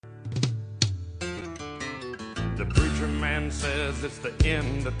The preacher man says it's the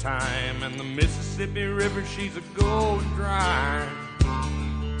end of time, and the Mississippi River, she's a going dry.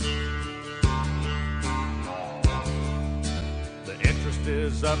 The interest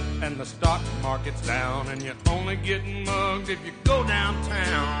is up and the stock market's down, and you're only getting mugged if you go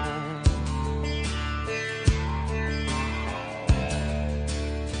downtown.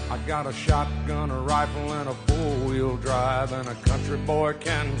 I got a shotgun, a rifle, and a four-wheel drive, and a country boy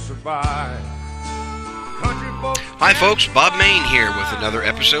can survive. Hi folks, Bob Main here with another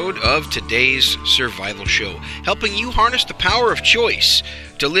episode of today's Survival Show, helping you harness the power of choice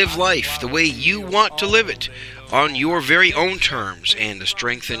to live life the way you want to live it, on your very own terms, and to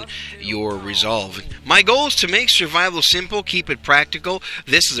strengthen your resolve. My goal is to make survival simple, keep it practical.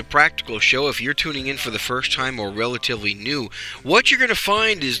 This is a practical show. If you're tuning in for the first time or relatively new, what you're going to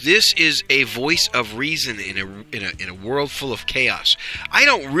find is this is a voice of reason in a world full of chaos. I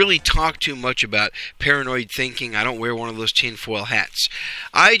don't really talk too much about paranoid thinking. I don't wear one of those tinfoil hats.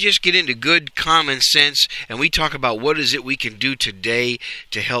 I just get into good common sense, and we talk about what is it we can do today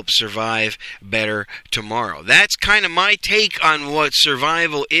to help survive better tomorrow. That's kind of my take on what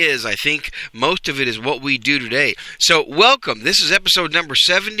survival is. I think most of it is what we do today. So welcome. This is episode number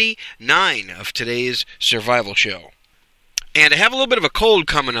 79 of today's Survival Show. And I have a little bit of a cold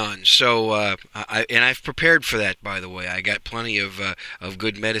coming on, so I've prepared for that, by the way. I got plenty of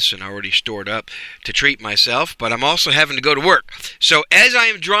good medicine already stored up to treat myself, but I'm also having to go to work. So as I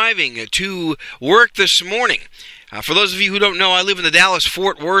am driving to work this morning, for those of you who don't know, I live in the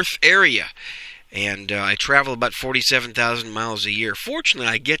Dallas-Fort Worth area. And I travel about 47,000 miles a year. Fortunately,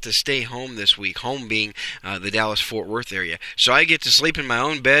 I get to stay home this week, home being the Dallas-Fort Worth area. So I get to sleep in my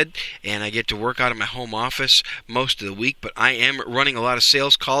own bed, and I get to work out of my home office most of the week. But I am running a lot of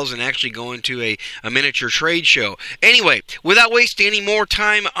sales calls and actually going to a miniature trade show. Anyway, without wasting any more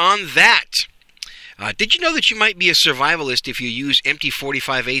time on that, did you know that you might be a survivalist if you use empty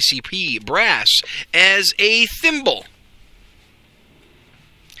 45 ACP brass as a thimble?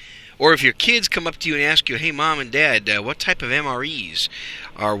 Or if your kids come up to you and ask you, hey, Mom and Dad, what type of MREs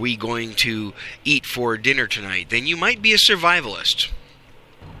are we going to eat for dinner tonight? Then you might be a survivalist.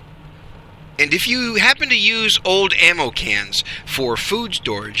 And if you happen to use old ammo cans for food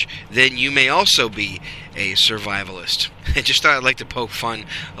storage, then you may also be a survivalist. I just thought I'd like to poke fun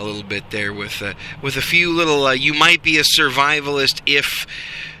a little bit there with a few little you might be a survivalist if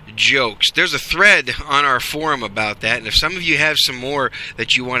jokes. There's a thread on our forum about that, and if some of you have some more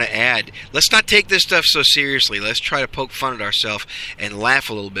that you want to add, let's not take this stuff so seriously. Let's try to poke fun at ourselves and laugh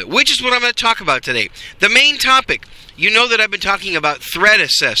a little bit, which is what I'm going to talk about today. The main topic, you know that I've been talking about threat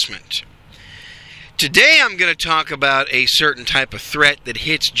assessment. Today I'm going to talk about a certain type of threat that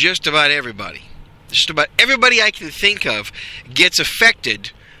hits just about everybody. Just about everybody I can think of gets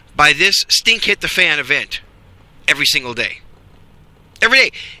affected by this stink hit the fan event every single day. Every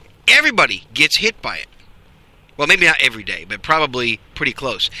day. Everybody gets hit by it. Well, maybe not every day, but probably pretty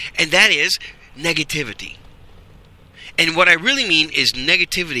close. And that is negativity. And what I really mean is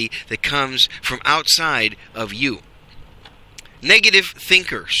negativity that comes from outside of you. Negative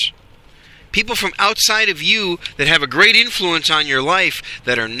thinkers. People from outside of you that have a great influence on your life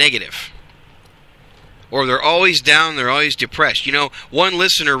that are negative. Or they're always down, they're always depressed. You know, one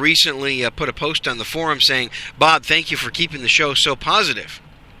listener recently put a post on the forum saying, Bob, thank you for keeping the show so positive.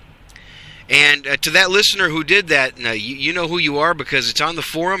 And to that listener who did that, now you know who you are because it's on the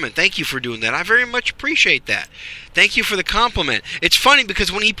forum, and thank you for doing that. I very much appreciate that. Thank you for the compliment. It's funny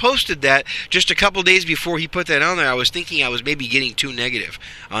because when he posted that, just a couple days before he put that on there, I was thinking I was maybe getting too negative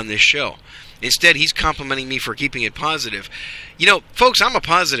on this show. Instead, he's complimenting me for keeping it positive. You know, folks, I'm a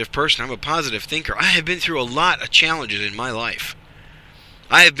positive person. I'm a positive thinker. I have been through a lot of challenges in my life.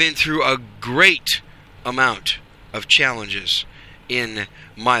 I have been through a great amount of challenges in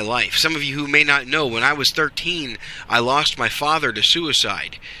my life. Some of you who may not know, when I was 13, I lost my father to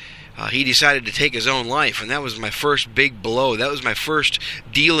suicide. He decided to take his own life, and that was my first big blow. That was my first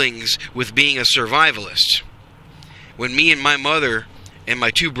dealings with being a survivalist. When me and my mother and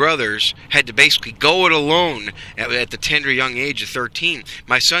my two brothers had to basically go it alone at the tender young age of 13.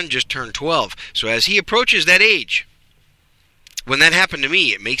 My son just turned 12. So as he approaches that age, when that happened to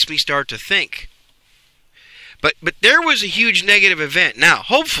me, it makes me start to think. But there was a huge negative event. Now,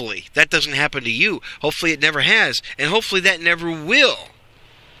 hopefully, that doesn't happen to you. Hopefully, it never has. And hopefully, that never will.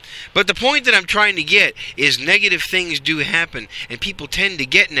 But the point that I'm trying to get is negative things do happen, and people tend to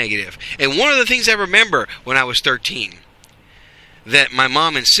get negative. And one of the things I remember when I was 13, that my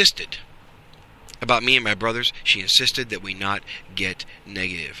mom insisted about me and my brothers, she insisted that we not get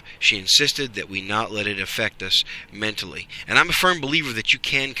negative. She insisted that we not let it affect us mentally. And I'm a firm believer that you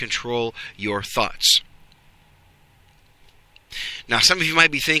can control your thoughts. Now, some of you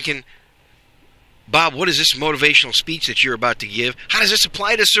might be thinking, Bob, what is this motivational speech that you're about to give? How does this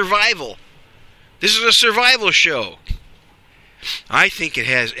apply to survival? This is a survival show. I think it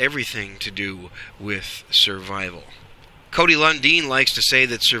has everything to do with survival. Cody Lundeen likes to say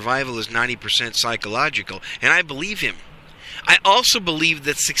that survival is 90% psychological, and I believe him. I also believe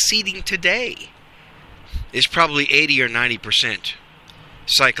that succeeding today is probably 80 or 90%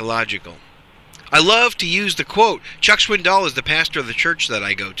 psychological. I love to use the quote. Chuck Swindoll is the pastor of the church that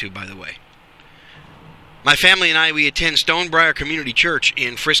I go to, by the way. My family and I, we attend Stonebriar Community Church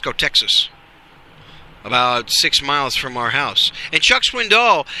in Frisco, Texas, about 6 miles from our house. And Chuck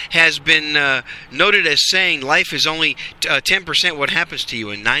Swindoll has been noted as saying life is only 10% what happens to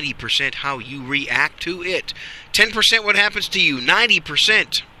you and 90% how you react to it. 10% what happens to you,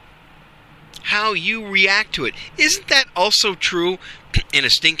 90% how you react to it. Isn't that also true in a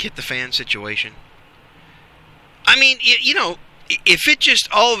stink-hit-the-fan situation? I mean, you know, if it just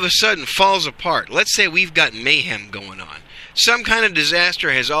all of a sudden falls apart, let's say we've got mayhem going on. Some kind of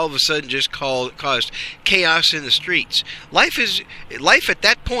disaster has all of a sudden just caused chaos in the streets. Life at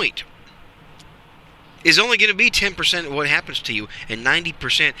that point is only going to be 10% of what happens to you and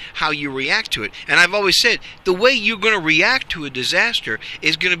 90% how you react to it. And I've always said, the way you're going to react to a disaster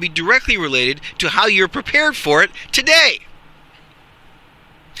is going to be directly related to how you're prepared for it today.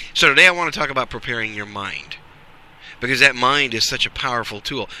 So today I want to talk about preparing your mind, because that mind is such a powerful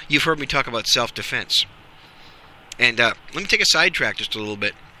tool. You've heard me talk about self-defense. And let me take a sidetrack just a little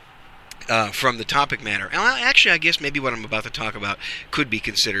bit from the topic matter. And actually, I guess maybe what I'm about to talk about could be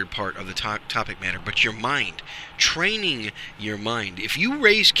considered part of the topic matter. But your mind, training your mind. If you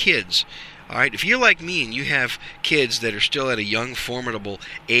raise kids, all right, if you're like me and you have kids that are still at a young, formidable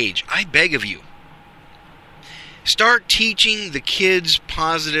age, I beg of you, start teaching the kids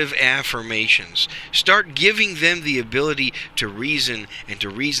positive affirmations. Start giving them the ability to reason and to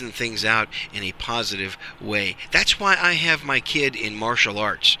reason things out in a positive way. That's why I have my kid in martial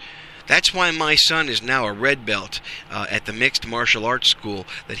arts. That's why my son is now a red belt at the mixed martial arts school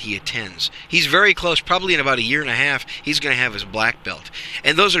that he attends. He's very close. Probably in about a year and a half, he's going to have his black belt.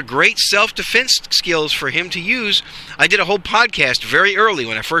 And those are great self-defense skills for him to use. I did a whole podcast very early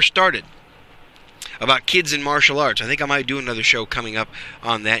when I first started about kids in martial arts. I think I might do another show coming up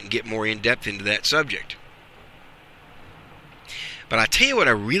on that and get more in-depth into that subject. But I tell you what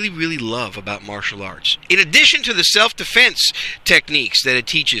I really, really love about martial arts. In addition to the self-defense techniques that it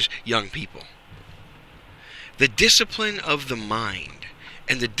teaches young people, the discipline of the mind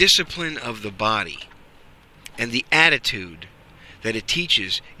and the discipline of the body and the attitude that it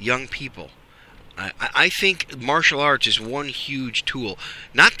teaches young people. I think martial arts is one huge tool.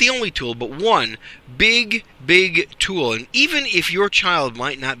 Not the only tool, but one big, big tool. And even if your child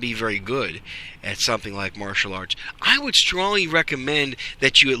might not be very good at something like martial arts, I would strongly recommend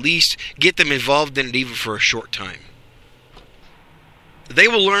that you at least get them involved in it even for a short time. They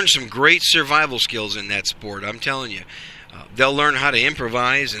will learn some great survival skills in that sport, I'm telling you. They'll learn how to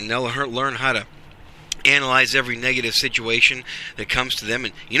improvise, and they'll learn how to analyze every negative situation that comes to them.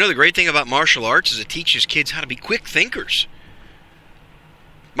 And you know, the great thing about martial arts is it teaches kids how to be quick thinkers.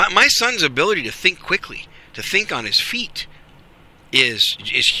 My son's ability to think quickly, to think on his feet, is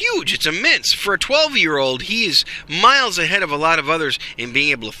huge. It's immense. For a 12-year-old, he is miles ahead of a lot of others in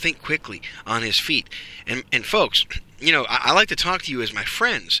being able to think quickly on his feet. And folks, you know, I like to talk to you as my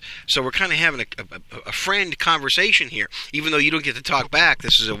friends, so we're kind of having a friend conversation here. Even though you don't get to talk back,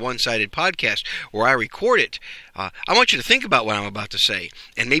 this is a one-sided podcast where I record it. I want you to think about what I'm about to say,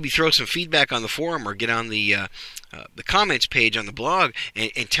 and maybe throw some feedback on the forum or get on the comments page on the blog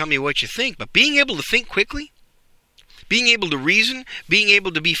and tell me what you think. But being able to think quickly, being able to reason, being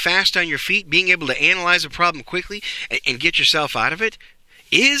able to be fast on your feet, being able to analyze a problem quickly and get yourself out of it,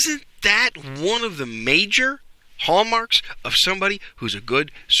 isn't that one of the major hallmarks of somebody who's a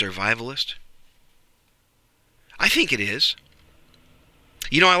good survivalist? I think it is.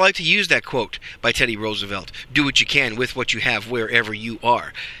 You know, I like to use that quote by Teddy Roosevelt, do what you can with what you have wherever you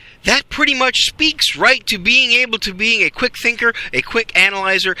are. That pretty much speaks right to being able to being a quick thinker, a quick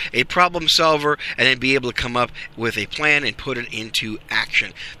analyzer, a problem solver, and then be able to come up with a plan and put it into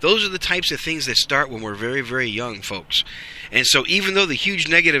action. Those are the types of things that start when we're very, very young, folks. And so even though the huge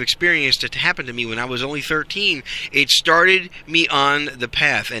negative experience that happened to me when I was only 13, it started me on the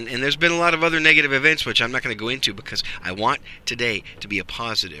path. And there's been a lot of other negative events, which I'm not going to go into because I want today to be a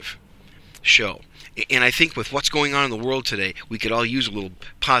positive show. And I think with what's going on in the world today, we could all use a little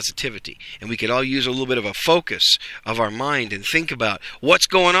positivity. And we could all use a little bit of a focus of our mind and think about what's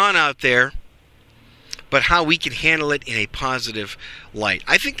going on out there, but how we can handle it in a positive light.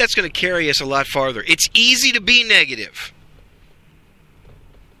 I think that's going to carry us a lot farther. It's easy to be negative.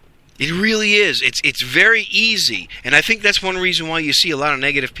 It really is. It's very easy. And I think that's one reason why you see a lot of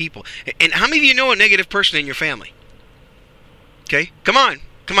negative people. And how many of you know a negative person in your family? Okay? Come on.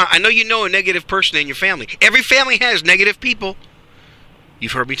 I know you know a negative person in your family. Every family has negative people.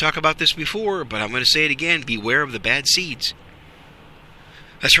 You've heard me talk about this before, but I'm going to say it again. Beware of the bad seeds.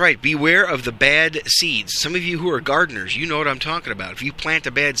 That's right. Beware of the bad seeds. Some of you who are gardeners, you know what I'm talking about. If you plant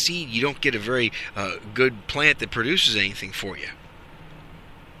a bad seed, you don't get a very good plant that produces anything for you.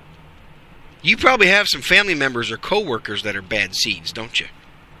 You probably have some family members or co-workers that are bad seeds, don't you?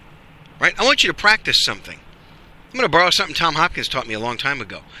 Right? I want you to practice something. I'm going to borrow something Tom Hopkins taught me a long time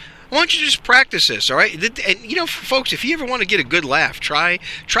ago. I want you to just practice this, all right? And, you know, folks, if you ever want to get a good laugh, try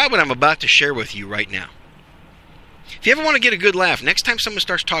what I'm about to share with you right now. If you ever want to get a good laugh, next time someone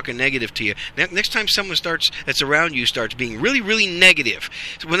starts talking negative to you, next time someone that's around you starts being really, really negative,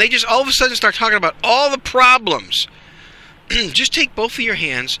 so when they just all of a sudden start talking about all the problems, just take both of your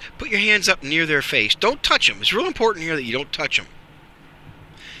hands, put your hands up near their face. Don't touch them. It's real important here that you don't touch them.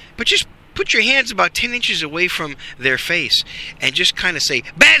 But just put your hands about 10 inches away from their face and just kind of say,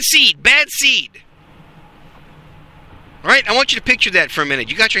 bad seed, bad seed. All right? I want you to picture that for a minute.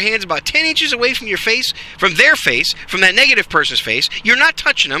 You got your hands about 10 inches away from your face, from their face, from that negative person's face. You're not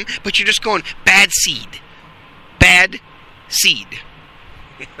touching them, but you're just going, bad seed. Bad seed.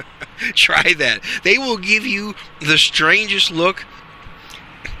 Try that. They will give you the strangest look.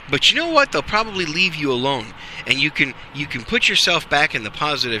 But you know what? They'll probably leave you alone. And you can put yourself back in the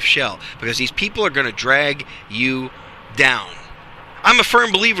positive shell. Because these people are going to drag you down. I'm a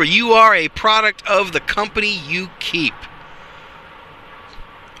firm believer you are a product of the company you keep.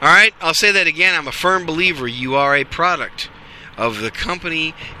 Alright? I'll say that again. I'm a firm believer you are a product of the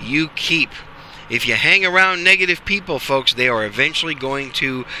company you keep. If you hang around negative people, folks, they are eventually going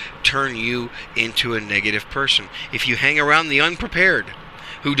to turn you into a negative person. If you hang around the unprepared,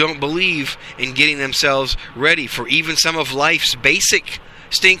 who don't believe in getting themselves ready for even some of life's basic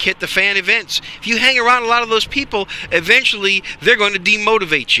stink-hit-the-fan events, if you hang around a lot of those people, eventually they're going to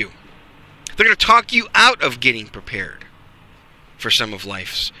demotivate you. They're going to talk you out of getting prepared for some of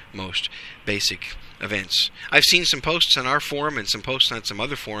life's most basic events. I've seen some posts on our forum and some posts on some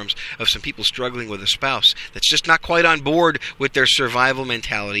other forums of some people struggling with a spouse that's just not quite on board with their survival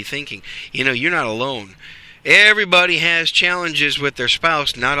mentality thinking. You know, you're not alone. Everybody has challenges with their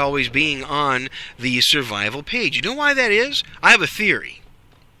spouse not always being on the survival page. You know why that is? I have a theory.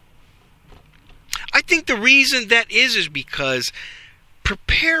 I think the reason that is because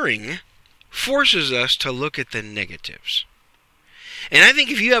preparing forces us to look at the negatives. And I think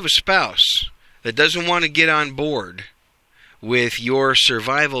if you have a spouse that doesn't want to get on board with your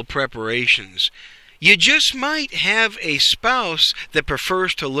survival preparations, you just might have a spouse that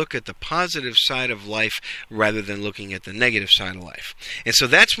prefers to look at the positive side of life rather than looking at the negative side of life. And so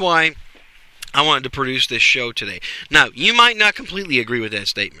that's why I wanted to produce this show today. Now, you might not completely agree with that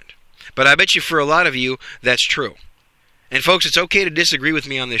statement, but I bet you for a lot of you, that's true. And folks, it's okay to disagree with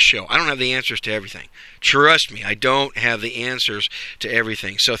me on this show. I don't have the answers to everything. Trust me, I don't have the answers to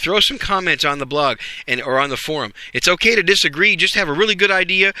everything. So throw some comments on the blog or on the forum. It's okay to disagree. Just have a really good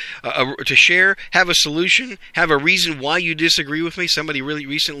idea to share. Have a solution. Have a reason why you disagree with me. Somebody really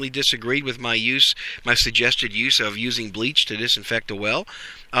recently disagreed with my suggested use of using bleach to disinfect a well.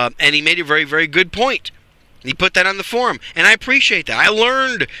 And he made a very, very good point. He put that on the forum. And I appreciate that. I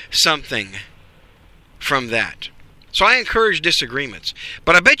learned something from that. So I encourage disagreements.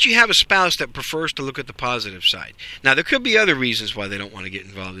 But I bet you have a spouse that prefers to look at the positive side. Now, there could be other reasons why they don't want to get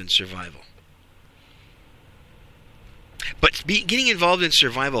involved in survival. But getting involved in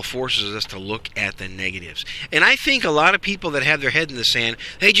survival forces us to look at the negatives. And I think a lot of people that have their head in the sand,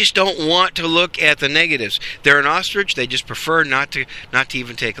 they just don't want to look at the negatives. They're an ostrich. They just prefer not to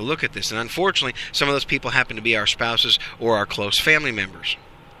even take a look at this. And unfortunately, some of those people happen to be our spouses or our close family members.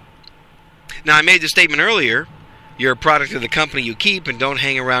 Now, I made the statement earlier, you're a product of the company you keep and don't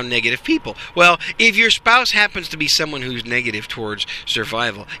hang around negative people. Well, if your spouse happens to be someone who's negative towards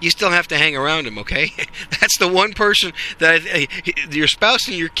survival, you still have to hang around them, okay? That's the one person that your spouse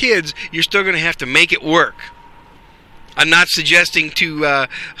and your kids, you're still going to have to make it work. I'm not suggesting to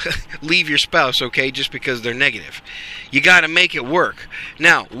leave your spouse, okay, just because they're negative. You got to make it work.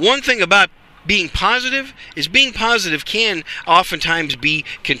 Now, one thing about being positive can oftentimes be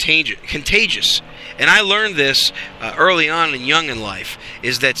contagious. And I learned this early on and young in life,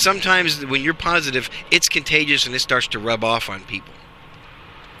 is that sometimes when you're positive, it's contagious and it starts to rub off on people.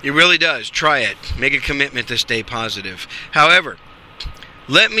 It really does. Try it. Make a commitment to stay positive. However,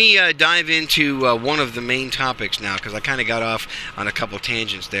 let me dive into one of the main topics now, because I kind of got off on a couple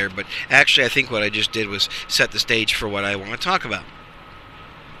tangents there. But actually, I think what I just did was set the stage for what I want to talk about.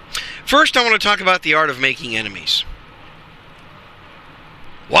 First, I want to talk about the art of making enemies.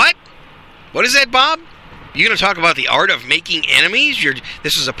 What? What is that, Bob? You're going to talk about the art of making enemies?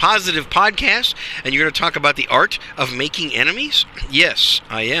 This is a positive podcast, and you're going to talk about the art of making enemies? Yes,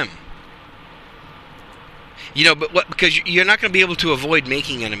 I am. Because you're not going to be able to avoid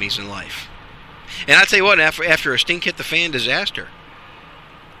making enemies in life. And I'll tell you what, after a stink hit the fan disaster,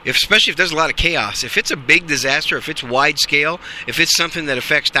 especially if there's a lot of chaos, if it's a big disaster, if it's wide scale, if it's something that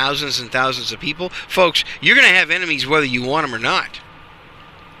affects thousands and thousands of people, folks, you're going to have enemies whether you want them or not.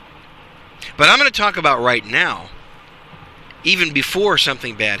 But I'm going to talk about right now, even before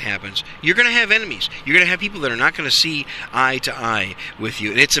something bad happens, you're going to have enemies. You're going to have people that are not going to see eye to eye with you.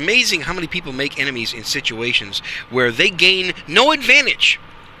 And it's amazing how many people make enemies in situations where they gain no advantage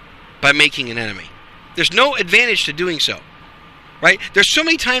by making an enemy. There's no advantage to doing so. Right? There's so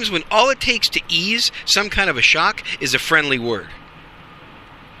many times when all it takes to ease some kind of a shock is a friendly word.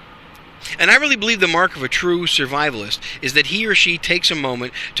 And I really believe the mark of a true survivalist is that he or she takes a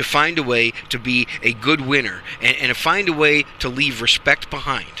moment to find a way to be a good winner and to find a way to leave respect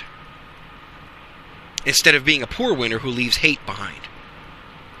behind, instead of being a poor winner who leaves hate behind.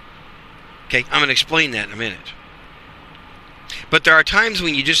 Okay, I'm going to explain that in a minute. But there are times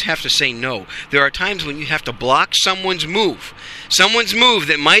when you just have to say no. There are times when you have to block someone's move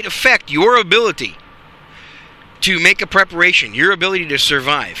that might affect your ability to make a preparation, your ability to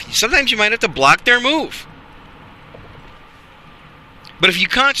survive. Sometimes you might have to block their move. But if you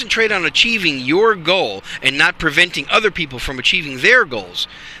concentrate on achieving your goal and not preventing other people from achieving their goals,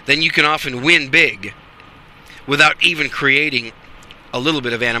 then you can often win big without even creating a little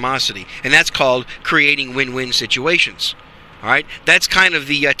bit of animosity. And that's called creating win-win situations. All right? That's kind of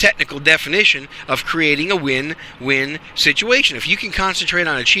the technical definition of creating a win-win situation. If you can concentrate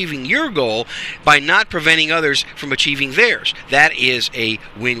on achieving your goal by not preventing others from achieving theirs, that is a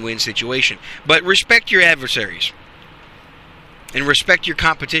win-win situation. But respect your adversaries and respect your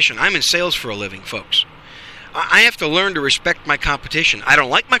competition. I'm in sales for a living, folks. I have to learn to respect my competition. I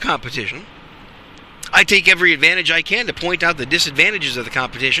don't like my competition. I take every advantage I can to point out the disadvantages of the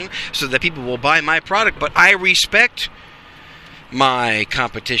competition so that people will buy my product, but I respect my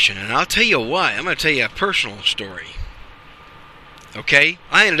competition. And I'll tell you why. I'm going to tell you a personal story. Okay?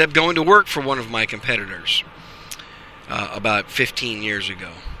 I ended up going to work for one of my competitors about 15 years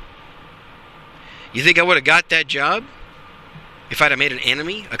ago. You think I would have got that job if I'd have made an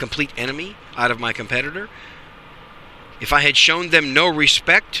enemy, a complete enemy, out of my competitor? If I had shown them no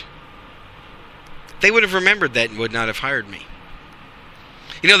respect, they would have remembered that and would not have hired me.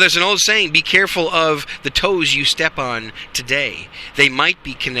 You know, there's an old saying, be careful of the toes you step on today. They might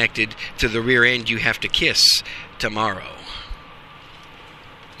be connected to the rear end you have to kiss tomorrow.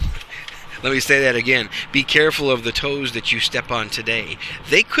 Let me say that again. Be careful of the toes that you step on today.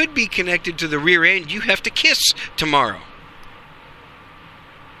 They could be connected to the rear end you have to kiss tomorrow.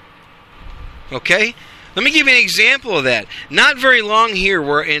 Okay? Let me give you an example of that. Not very long here,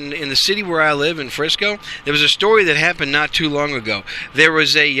 where in the city where I live, in Frisco, there was a story that happened not too long ago. There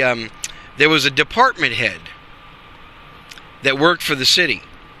was a department head that worked for the city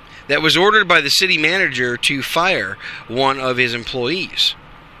that was ordered by the city manager to fire one of his employees.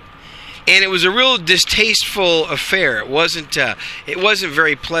 And it was a real distasteful affair. It wasn't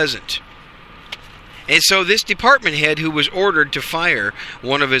very pleasant. And so this department head, who was ordered to fire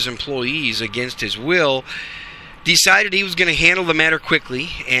one of his employees against his will, decided he was going to handle the matter quickly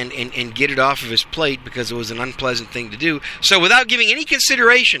and get it off of his plate because it was an unpleasant thing to do. So without giving any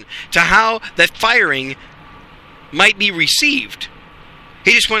consideration to how that firing might be received,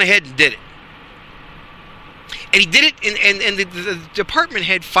 he just went ahead and did it. And he did it, and the department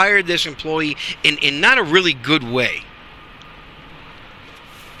head fired this employee in not a really good way.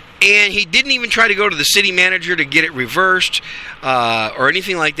 And he didn't even try to go to the city manager to get it reversed or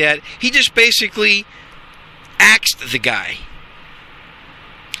anything like that. He just basically axed the guy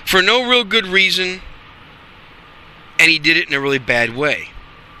for no real good reason, and he did it in a really bad way.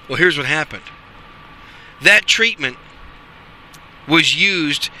 Well, here's what happened. That treatment was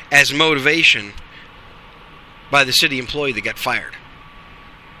used as motivation by the city employee that got fired.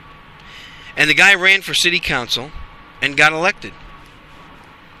 And the guy ran for city council and got elected.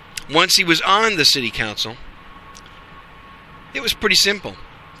 Once he was on the city council, it was pretty simple.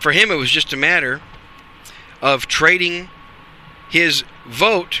 For him, it was just a matter of trading his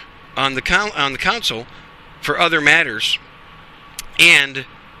vote on the council for other matters, and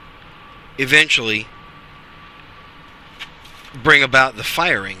eventually bring about the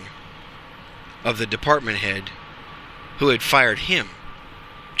firing of the department head who had fired him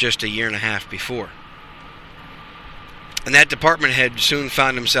just a year and a half before. And that department head soon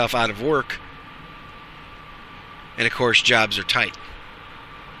found himself out of work. And, of course, jobs are tight.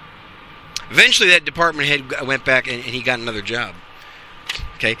 Eventually, that department head went back and he got another job.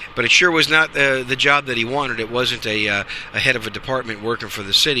 Okay, but it sure was not the job that he wanted. It wasn't a head of a department working for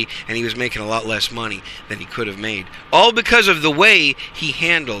the city, and he was making a lot less money than he could have made. All because of the way he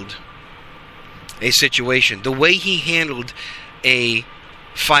handled a situation, the way he handled a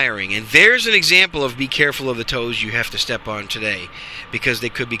firing. And there's an example of be careful of the toes you have to step on today, because they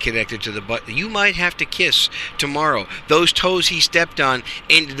could be connected to the butt that you might have to kiss tomorrow. Those toes he stepped on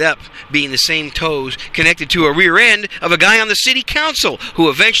ended up being the same toes connected to a rear end of a guy on the city council who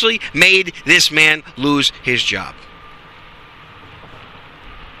eventually made this man lose his job.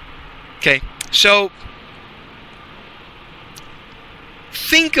 Okay, so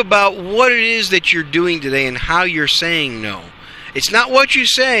think about what it is that you're doing today and how you're saying no. It's not what you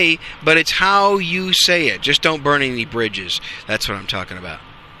say, but it's how you say it. Just don't burn any bridges. That's what I'm talking about.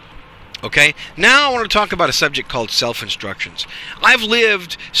 Okay? Now I want to talk about a subject called self-instructions. I've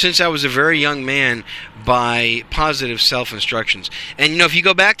lived since I was a very young man by positive self-instructions. And, if you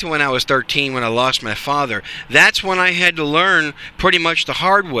go back to when I was 13, when I lost my father, that's when I had to learn pretty much the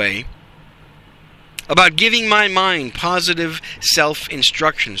hard way about giving my mind positive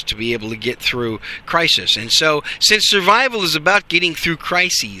self-instructions to be able to get through crisis. And so, since survival is about getting through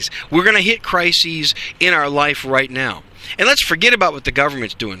crises, we're going to hit crises in our life right now. And let's forget about what the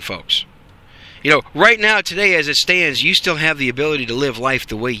government's doing, folks. Right now, today, as it stands, you still have the ability to live life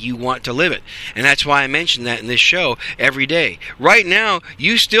the way you want to live it. And that's why I mention that in this show every day. Right now,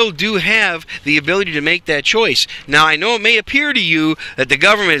 you still do have the ability to make that choice. Now, I know it may appear to you that the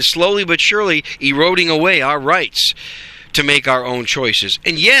government is slowly but surely eroding away our rights to make our own choices.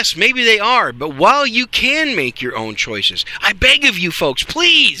 And yes, maybe they are, but while you can make your own choices, I beg of you folks,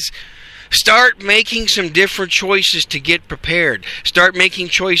 please, start making some different choices to get prepared. Start making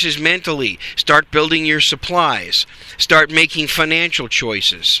choices mentally. Start building your supplies. Start making financial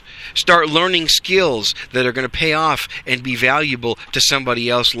choices. Start learning skills that are going to pay off and be valuable to somebody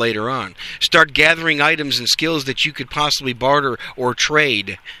else later on. Start gathering items and skills that you could possibly barter or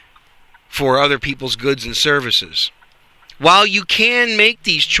trade for other people's goods and services. While you can make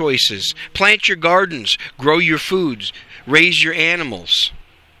these choices, plant your gardens, grow your foods, raise your animals.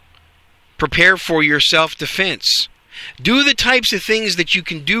 Prepare for your self-defense. Do the types of things that you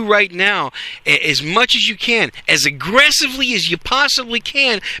can do right now as much as you can, as aggressively as you possibly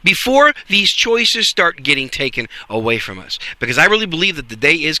can, before these choices start getting taken away from us. Because I really believe that the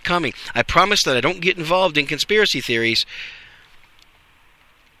day is coming. I promise that I don't get involved in conspiracy theories.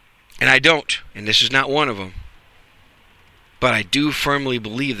 And I don't. And this is not one of them. But I do firmly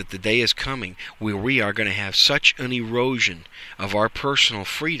believe that the day is coming where we are going to have such an erosion of our personal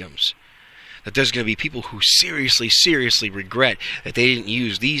freedoms that there's going to be people who seriously regret that they didn't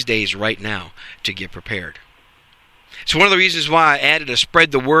use these days right now to get prepared. It's one of the reasons why I added a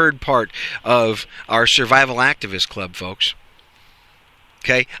spread the word part of our Survival Activist Club, folks.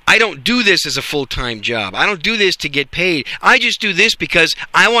 Okay? I don't do this as a full-time job. I don't do this to get paid. I just do this because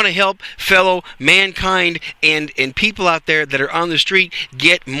I want to help fellow mankind and people out there that are on the street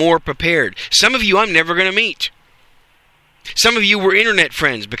get more prepared. Some of you I'm never going to meet. Some of you were internet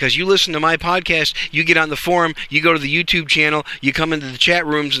friends because you listen to my podcast, you get on the forum, you go to the YouTube channel, you come into the chat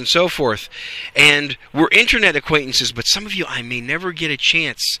rooms and so forth. And we're internet acquaintances, but some of you I may never get a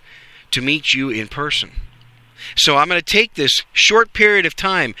chance to meet you in person. So I'm going to take this short period of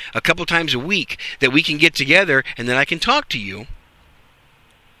time, a couple times a week, that we can get together and then I can talk to you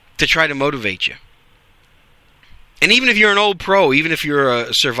to try to motivate you. And even if you're an old pro, even if you're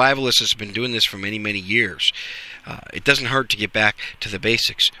a survivalist that's been doing this for many, many years, it doesn't hurt to get back to the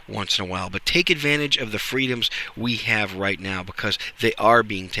basics once in a while. But take advantage of the freedoms we have right now because they are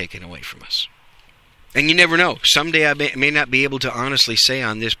being taken away from us. And you never know. Someday I may not be able to honestly say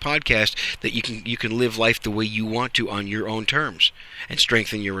on this podcast that you can live life the way you want to on your own terms and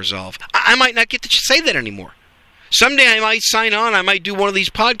strengthen your resolve. I might not get to say that anymore. Someday I might sign on, I might do one of these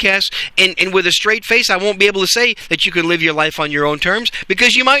podcasts, and with a straight face I won't be able to say that you can live your life on your own terms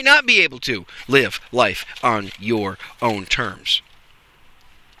because you might not be able to live life on your own terms.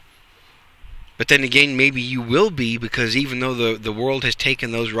 But then again, maybe you will be because even though the world has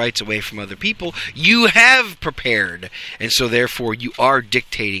taken those rights away from other people, you have prepared. And so therefore you are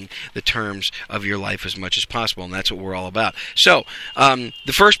dictating the terms of your life as much as possible. And that's what we're all about. So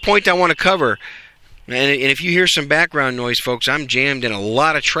the first point I want to cover, And if you hear some background noise, folks, I'm jammed in a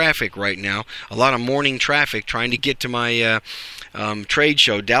lot of traffic right now, a lot of morning traffic trying to get to my trade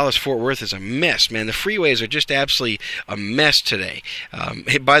show. Dallas-Fort Worth is a mess, man. The freeways are just absolutely a mess today.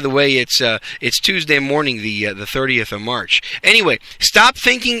 Hey, by the way, it's Tuesday morning, the 30th of March. Anyway, stop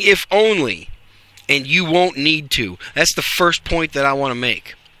thinking if only, and you won't need to. That's the first point that I want to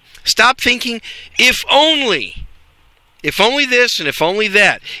make. Stop thinking if only. If only this and if only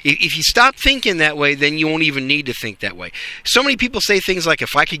that. If you stop thinking that way, then you won't even need to think that way. So many people say things like,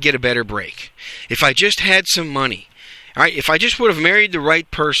 if I could get a better break, if I just had some money, all right, if I just would have married the right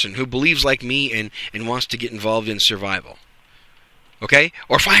person who believes like me and wants to get involved in survival, okay?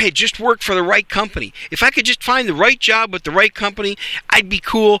 Or if I had just worked for the right company, if I could just find the right job with the right company, I'd be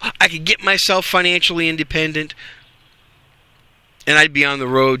cool, I could get myself financially independent, and I'd be on the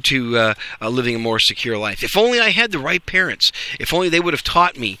road to living a more secure life. If only I had the right parents. If only they would have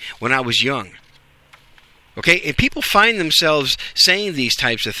taught me when I was young. Okay? And people find themselves saying these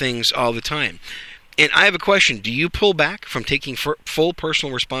types of things all the time. And I have a question. Do you pull back from taking full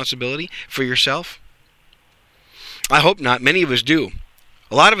personal responsibility for yourself? I hope not. Many of us do.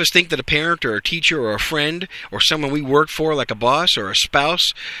 A lot of us think that a parent or a teacher or a friend or someone we work for, like a boss or a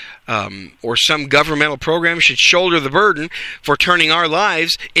spouse, or some governmental program should shoulder the burden for turning our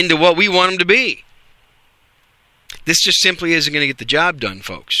lives into what we want them to be. This just simply isn't going to get the job done,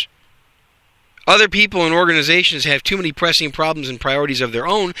 folks. Other people and organizations have too many pressing problems and priorities of their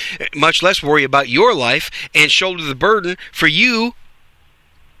own, much less worry about your life and shoulder the burden for you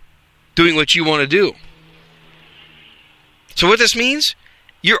doing what you want to do. So what this means?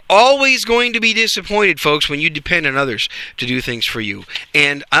 You're always going to be disappointed, folks, when you depend on others to do things for you.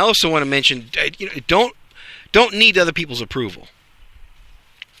 And I also want to mention, don't need other people's approval.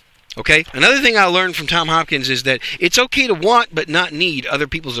 Okay? Another thing I learned from Tom Hopkins is that it's okay to want but not need other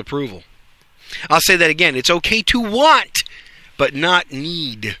people's approval. I'll say that again. It's okay to want but not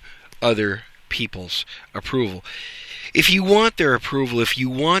need other people's approval. If you want their approval, if you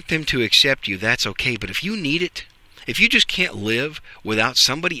want them to accept you, that's okay. But if you need it, if you just can't live without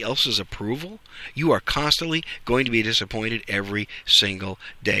somebody else's approval, you are constantly going to be disappointed every single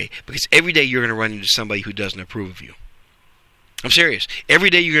day. Because every day you're going to run into somebody who doesn't approve of you. I'm serious.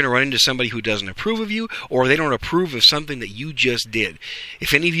 Every day you're going to run into somebody who doesn't approve of you, or they don't approve of something that you just did.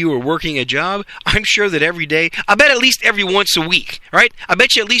 If any of you are working a job, I'm sure that every day, I bet at least every once a week, right? I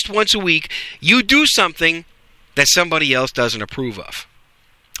bet you at least once a week, you do something that somebody else doesn't approve of.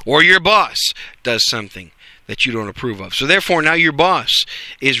 Or your boss does something that you don't approve of. So therefore, now your boss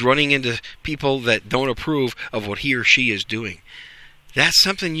is running into people that don't approve of what he or she is doing. That's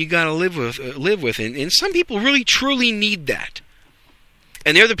something you got to live with, and some people really truly need that.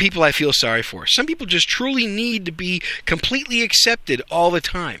 And they're the people I feel sorry for. Some people just truly need to be completely accepted all the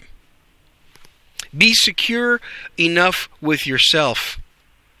time. Be secure enough with yourself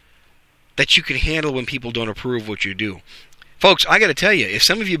that you can handle when people don't approve what you do. Folks, I got to tell you, if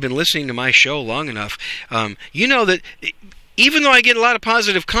some of you have been listening to my show long enough, you know that even though I get a lot of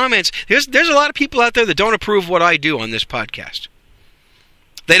positive comments, there's a lot of people out there that don't approve what I do on this podcast.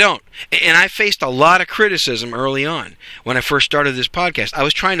 They don't. And I faced a lot of criticism early on when I first started this podcast. I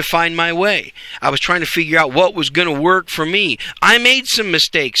was trying to find my way. I was trying to figure out what was going to work for me. I made some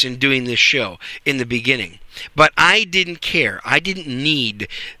mistakes in doing this show in the beginning, but I didn't care. I didn't need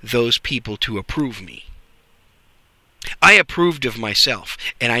those people to approve me. I approved of myself,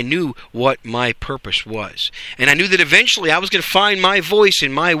 and I knew what my purpose was. And I knew that eventually I was going to find my voice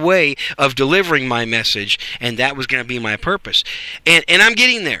and my way of delivering my message, and that was going to be my purpose. And I'm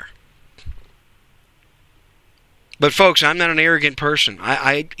getting there. But folks, I'm not an arrogant person.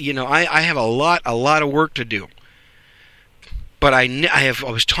 I have a lot of work to do. But I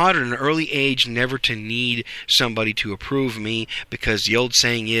was taught at an early age never to need somebody to approve me, because the old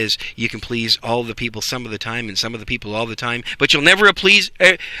saying is, you can please all the people some of the time and some of the people all the time, but you'll never please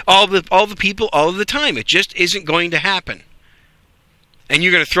all the people all of the time. It just isn't going to happen. And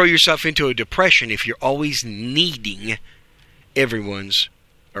you're going to throw yourself into a depression if you're always needing everyone's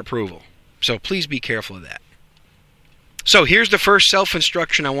approval. So please be careful of that. So here's the first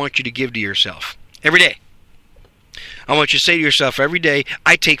self-instruction I want you to give to yourself. Every day. I want you to say to yourself every day,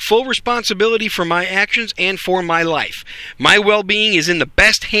 I take full responsibility for my actions and for my life. My well-being is in the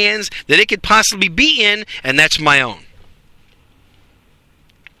best hands that it could possibly be in, and that's my own.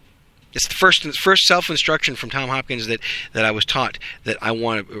 It's the first self-instruction from Tom Hopkins that I was taught that I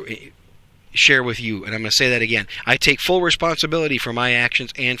want to share with you. And I'm going to say that again. I take full responsibility for my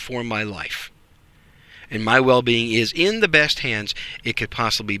actions and for my life. And my well-being is in the best hands it could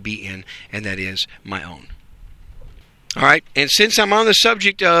possibly be in, and that is my own. All right, and since I'm on the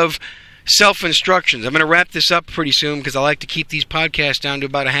subject of self-instructions. I'm going to wrap this up pretty soon because I like to keep these podcasts down to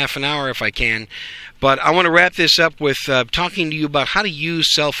about a half an hour if I can. But I want to wrap this up with talking to you about how to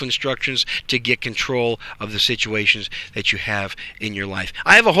use self-instructions to get control of the situations that you have in your life.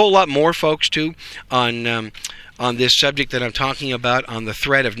 I have a whole lot more, folks, too, on this subject that I'm talking about, on the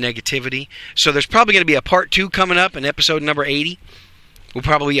threat of negativity. So there's probably going to be a part 2 coming up in episode number 80. Will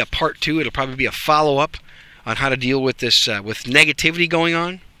probably be a part 2. It'll probably be a follow-up on how to deal with this, with negativity going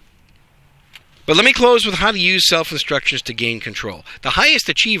on. But let me close with how to use self-instructions to gain control. The highest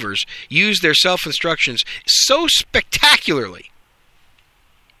achievers use their self-instructions so spectacularly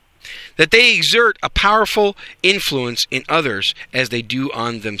that they exert a powerful influence in others as they do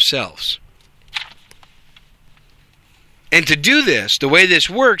on themselves. And to do this, the way this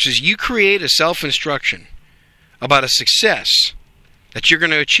works is you create a self-instruction about a success that you're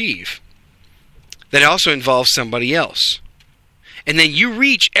going to achieve that also involves somebody else. And then you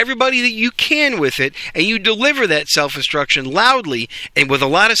reach everybody that you can with it, and you deliver that self-instruction loudly and with a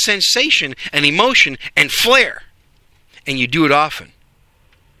lot of sensation and emotion and flair. And you do it often.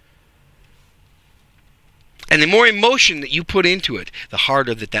 And the more emotion that you put into it, the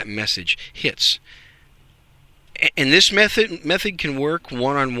harder that message hits. And this method can work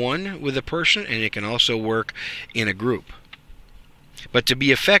one-on-one with a person, and it can also work in a group. But to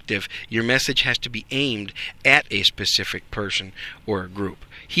be effective, your message has to be aimed at a specific person or a group.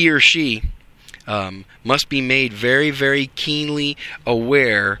 He or she must be made very, very keenly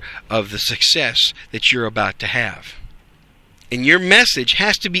aware of the success that you're about to have. And your message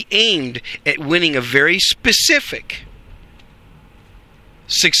has to be aimed at winning a very specific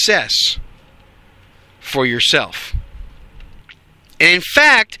success for yourself. And in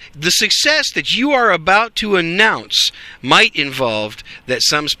fact, the success that you are about to announce might involve that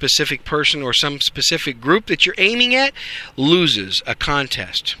some specific person or some specific group that you're aiming at loses a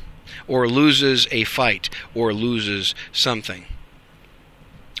contest, or loses a fight, or loses something.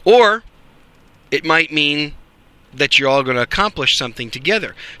 Or it might mean that you're all going to accomplish something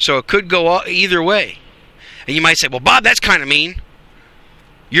together. So it could go either way. And you might say, well, Bob, that's kind of mean.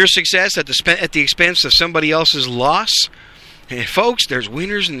 Your success at the expense of somebody else's loss. And folks, there's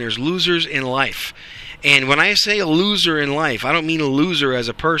winners and there's losers in life. And when I say a loser in life, I don't mean a loser as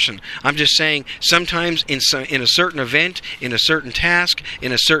a person. I'm just saying sometimes in a certain event, in a certain task,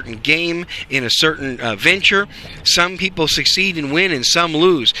 in a certain game, in a certain venture, some people succeed and win and some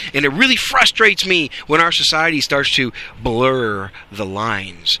lose. And it really frustrates me when our society starts to blur the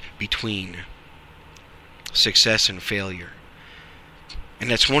lines between success and failure. And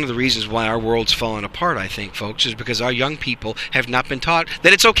that's one of the reasons why our world's fallen apart, I think, folks, is because our young people have not been taught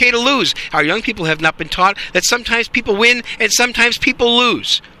that it's okay to lose. Our young people have not been taught that sometimes people win and sometimes people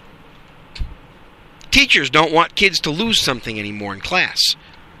lose. Teachers don't want kids to lose something anymore in class.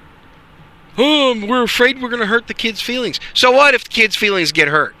 We're afraid we're going to hurt the kids' feelings. So what if the kids' feelings get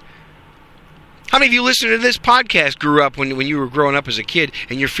hurt? How many of you listening to this podcast grew up when you were growing up as a kid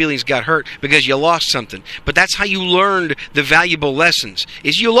and your feelings got hurt because you lost something? But that's how you learned the valuable lessons,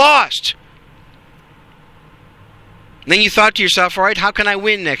 is you lost. And then you thought to yourself, all right, how can I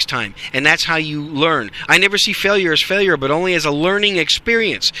win next time? And that's how you learn. I never see failure as failure, but only as a learning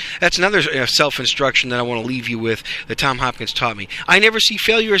experience. That's another self-instruction that I want to leave you with that Tom Hopkins taught me. I never see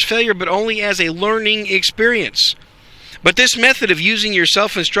failure as failure, but only as a learning experience. But this method of using your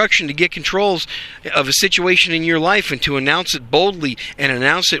self-instruction to get controls of a situation in your life and to announce it boldly and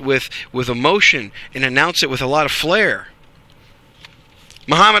announce it with emotion and announce it with a lot of flair.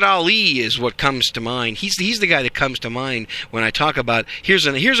 Muhammad Ali is what comes to mind. He's the guy that comes to mind when I talk about, here's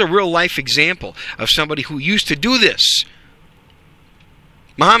a real life example of somebody who used to do this.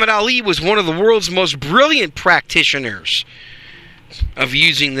 Muhammad Ali was one of the world's most brilliant practitioners of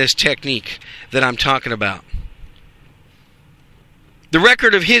using this technique that I'm talking about. The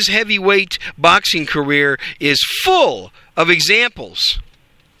record of his heavyweight boxing career is full of examples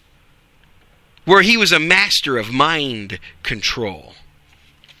where he was a master of mind control.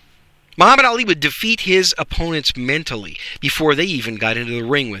 Muhammad Ali would defeat his opponents mentally before they even got into the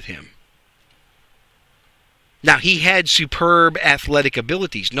ring with him. Now, he had superb athletic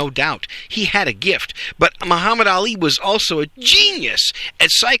abilities, no doubt. He had a gift. But Muhammad Ali was also a genius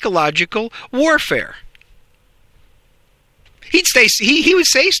at psychological warfare. He would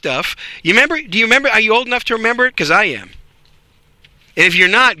say stuff. You remember? Do you remember? Are you old enough to remember it? Because I am. And if you're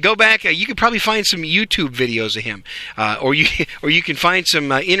not, go back. You could probably find some YouTube videos of him, or you can find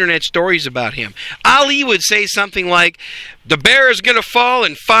some internet stories about him. Ali would say something like, "The bear is going to fall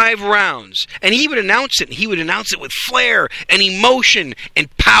in 5 rounds," and he would announce it. And he would announce it with flair and emotion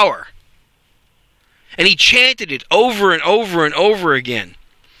and power. And he chanted it over and over and over again.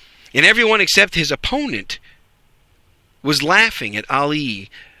 And everyone except his opponent was laughing at Ali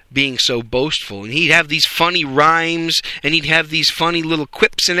being so boastful. And he'd have these funny rhymes, and he'd have these funny little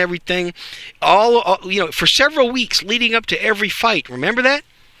quips and everything, all for several weeks leading up to every fight. Remember that?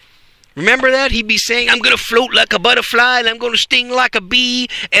 Remember that? He'd be saying, I'm going to float like a butterfly, and I'm going to sting like a bee,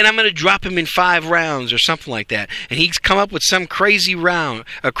 and I'm going to drop him in 5 rounds, or something like that. And he'd come up with some crazy rhyme,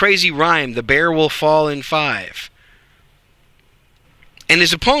 the bear will fall in 5. And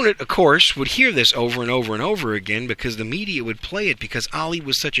his opponent, of course, would hear this over and over and over again because the media would play it because Ali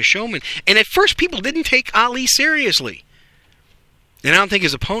was such a showman. And at first, people didn't take Ali seriously. And I don't think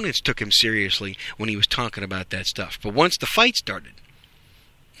his opponents took him seriously when he was talking about that stuff. But once the fight started,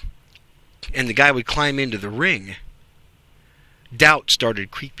 and the guy would climb into the ring, doubt started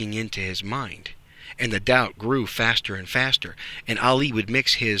creeping into his mind. And the doubt grew faster and faster. And Ali would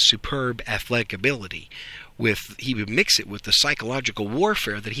mix his superb athletic ability he would mix it with the psychological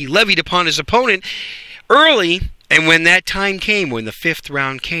warfare that he levied upon his opponent early. And when that time came, when the 5th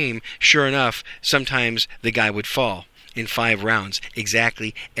round came, sure enough, sometimes the guy would fall in 5 rounds,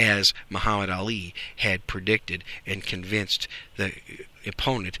 exactly as Muhammad Ali had predicted and convinced the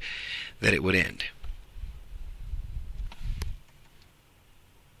opponent that it would end.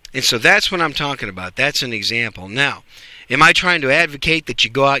 And so that's what I'm talking about. That's an example. Now, am I trying to advocate that you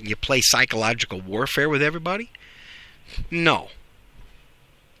go out and you play psychological warfare with everybody? No.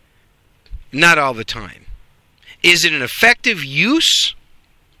 Not all the time. Is it an effective use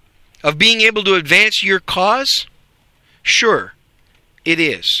of being able to advance your cause? Sure, it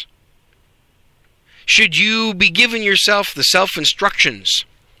is. Should you be giving yourself the self-instructions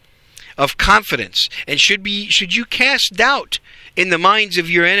of confidence? And should you cast doubt in the minds of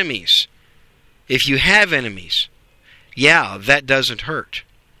your enemies? If you have enemies, yeah, that doesn't hurt.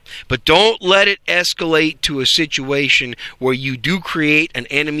 But don't let it escalate to a situation where you do create an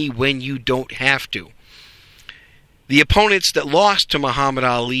enemy when you don't have to. The opponents that lost to Muhammad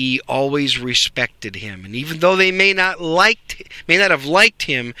Ali always respected him, and even though they may not have liked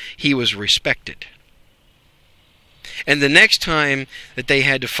him, he was respected. And the next time that they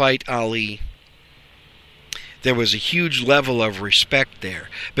had to fight Ali, there was a huge level of respect there,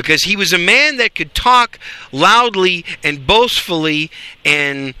 because he was a man that could talk loudly and boastfully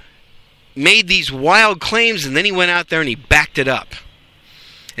and made these wild claims, and then he went out there and he backed it up.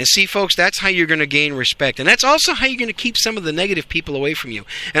 And see, folks, that's how you're going to gain respect. And that's also how you're going to keep some of the negative people away from you.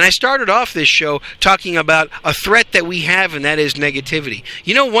 And I started off this show talking about a threat that we have, and that is negativity.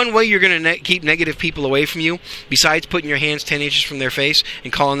 You know one way you're going to keep negative people away from you, besides putting your hands 10 inches from their face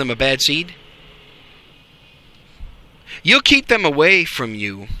and calling them a bad seed? You'll keep them away from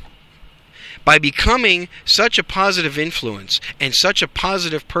you by becoming such a positive influence and such a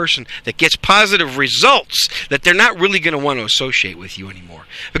positive person that gets positive results that they're not really going to want to associate with you anymore.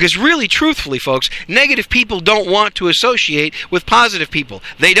 Because really, truthfully, folks, negative people don't want to associate with positive people.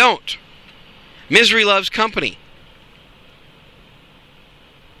 They don't. Misery loves company.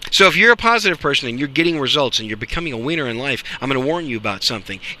 So if you're a positive person and you're getting results and you're becoming a winner in life, I'm going to warn you about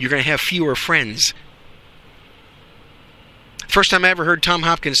something. You're going to have fewer friends. First time I ever heard Tom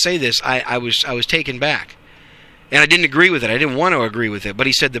Hopkins say this, I was taken back. And I didn't agree with it. I didn't want to agree with it. But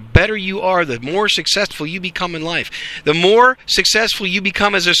he said, the better you are, the more successful you become in life. The more successful you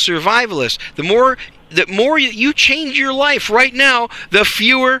become as a survivalist, the more you change your life right now, the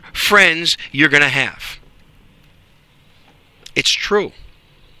fewer friends you're going to have. It's true.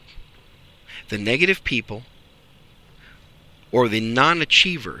 The negative people, or the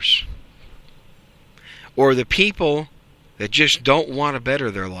non-achievers, or the people that just don't want to better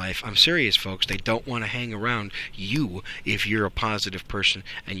their life. I'm serious, folks. They don't want to hang around you if you're a positive person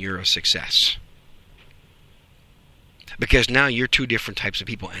and you're a success. Because now you're two different types of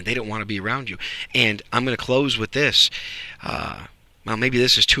people, and they don't want to be around you. And I'm going to close with this. Well, maybe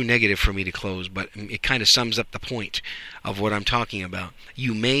this is too negative for me to close, but it kind of sums up the point of what I'm talking about.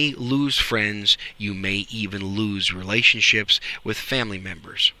 You may lose friends. You may even lose relationships with family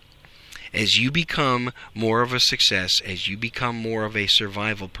members. As you become more of a success, as you become more of a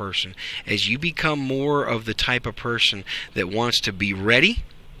survival person, as you become more of the type of person that wants to be ready,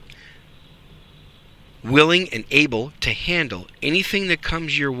 willing, and able to handle anything that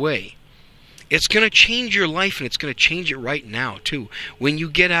comes your way, it's going to change your life, and it's going to change it right now, too. When you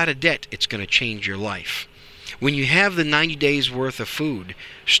get out of debt, it's going to change your life. When you have the 90 days worth of food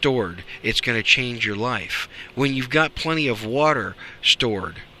stored, it's going to change your life. When you've got plenty of water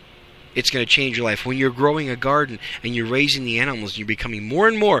stored, it's going to change your life. When you're growing a garden and you're raising the animals and you're becoming more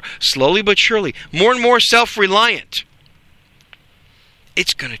and more, slowly but surely, more and more self-reliant,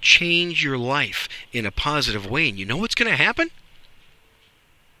 it's going to change your life in a positive way. And you know what's going to happen?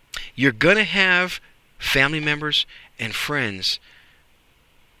 you're going to have family members and friends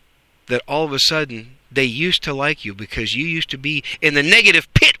that all of a sudden they used to like you because you used to be in the negative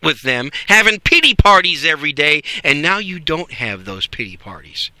pit with them, having pity parties every day, and now you don't have those pity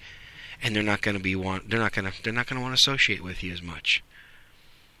parties, and they're not going to want to associate with you as much.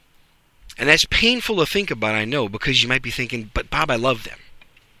 And that's painful to think about, I know, because you might be thinking, but Bob, I love them.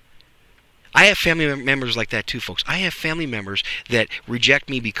 I have family members like that too, folks. I have family members that reject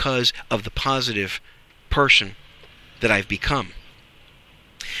me because of the positive person that I've become.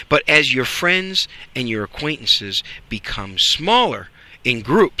 But as your friends and your acquaintances become smaller in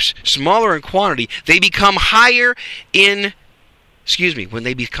groups, smaller in quantity, they become higher in, when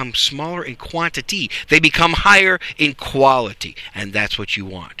they become smaller in quantity, they become higher in quality. And that's what you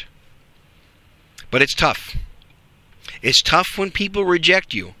want. But it's tough. It's tough when people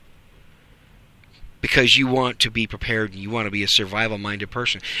reject you because you want to be prepared and you want to be a survival-minded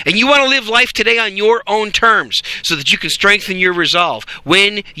person. And you want to live life today on your own terms so that you can strengthen your resolve.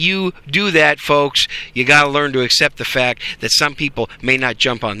 When you do that, folks, you got to learn to accept the fact that some people may not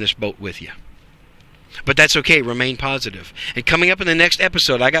jump on this boat with you. But that's okay. Remain positive. And coming up in the next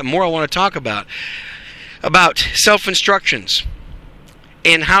episode, I got more I want to talk about self-instructions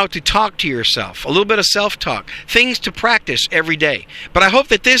and how to talk to yourself. A little bit of self-talk. Things to practice every day. But I hope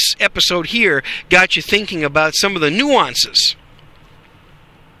that this episode here got you thinking about some of the nuances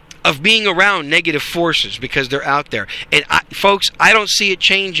of being around negative forces because they're out there. And folks, I don't see it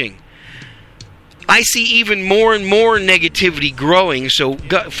changing. I see even more and more negativity growing. So,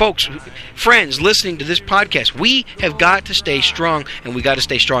 folks, friends listening to this podcast, we have got to stay strong, and we got to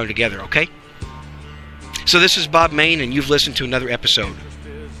stay strong together, okay? So this is Bob Main, and you've listened to another episode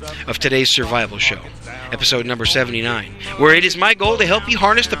of today's Survival Show, episode number 79, where it is my goal to help you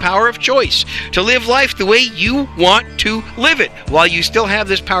harness the power of choice, to live life the way you want to live it, while you still have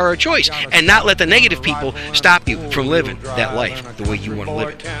this power of choice, and not let the negative people stop you from living that life the way you want to live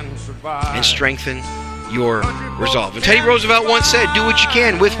it, and strengthen your resolve. And Teddy Roosevelt once said, do what you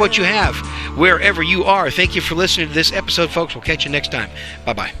can with what you have, wherever you are. Thank you for listening to this episode, folks. We'll catch you next time.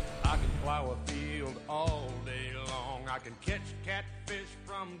 Bye-bye. I can plow a field all day long. I can catch catfish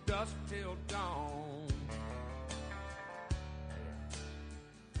from dusk till dawn.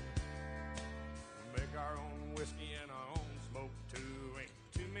 Make our own whiskey and our own smoke too. Ain't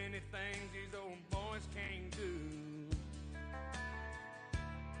too many things these old boys can't do.